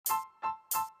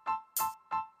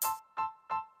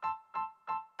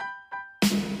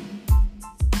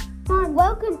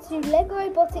Welcome to Lego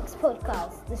Robotics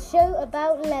Podcast, the show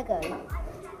about Lego.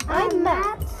 I'm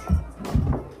Matt.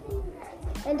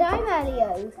 And I'm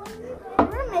Aleo.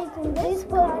 We're making this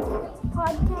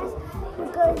podcast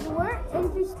because we're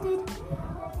interested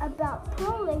about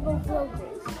pro Lego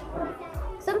builders.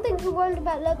 Some things we learned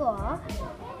about Lego are: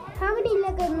 how many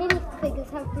Lego minifigures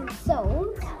have been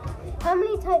sold? How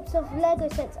many types of Lego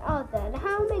sets are there? And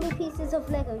how many pieces of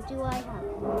Lego do I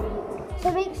have?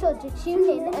 So make sure to tune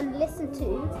in and listen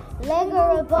to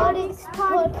Lego Robotics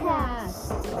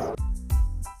Podcast.